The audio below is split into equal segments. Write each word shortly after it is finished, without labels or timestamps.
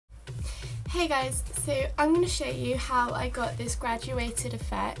Hey guys, so I'm going to show you how I got this graduated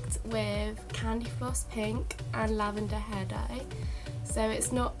effect with CandyFloss pink and lavender hair dye. So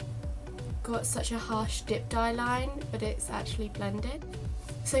it's not got such a harsh dip dye line, but it's actually blended.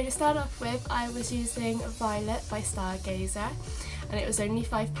 So to start off with, I was using Violet by Stargazer and it was only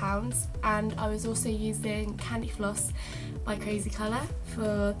 £5, and I was also using CandyFloss by Crazy Colour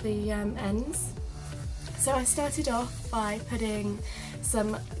for the ends. So I started off by putting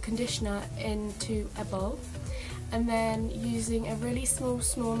some conditioner into a bowl and then using a really small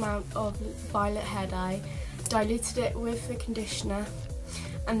amount of violet hair dye, diluted it with the conditioner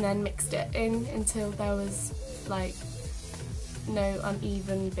and then mixed it in until there was like no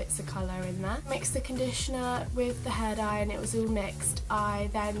uneven bits of colour in there. Mixed the conditioner with the hair dye and it was all mixed.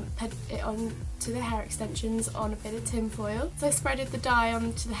 I then put it on to the hair extensions on a bit of tin foil. So I spreaded the dye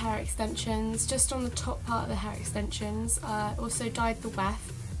onto the hair extensions, just on the top part of the hair extensions. Also dyed the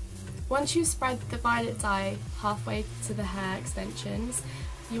weft. Once you've spread the violet dye halfway to the hair extensions,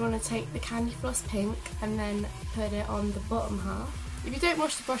 you want to take the CandyFloss pink and then put it on the bottom half. If you don't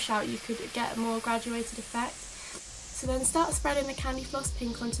wash the brush out, you could get a more graduated effect. So then start spreading the CandyFloss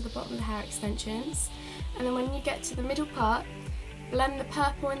pink onto the bottom of the hair extensions, and then when you get to the middle part, blend the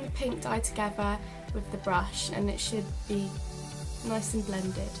purple and the pink dye together with the brush and it should be nice and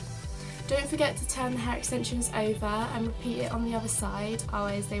blended. Don't forget to turn the hair extensions over and repeat it on the other side,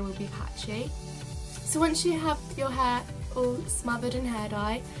 otherwise they will be patchy. So once you have your hair all smothered in hair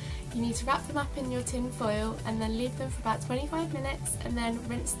dye, you need to wrap them up in your tin foil and then leave them for about 25 minutes and then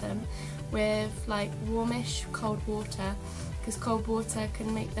rinse them with like warmish cold water, because cold water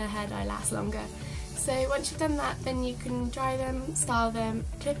can make the hair dye last longer. So once you've done that, then you can dry them, style them,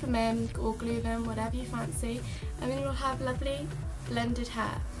 clip them in or glue them, whatever you fancy, and then you'll have lovely blended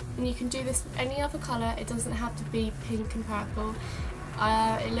hair. And you can do this with any other colour, it doesn't have to be pink and purple.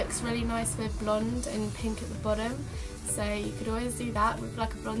 It looks really nice with blonde and pink at the bottom, so you could always do that with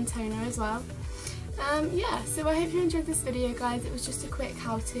like a blonde toner as well. Yeah, so I hope you enjoyed this video guys. It was just a quick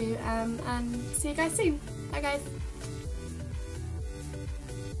how to, and see you guys soon. Bye guys.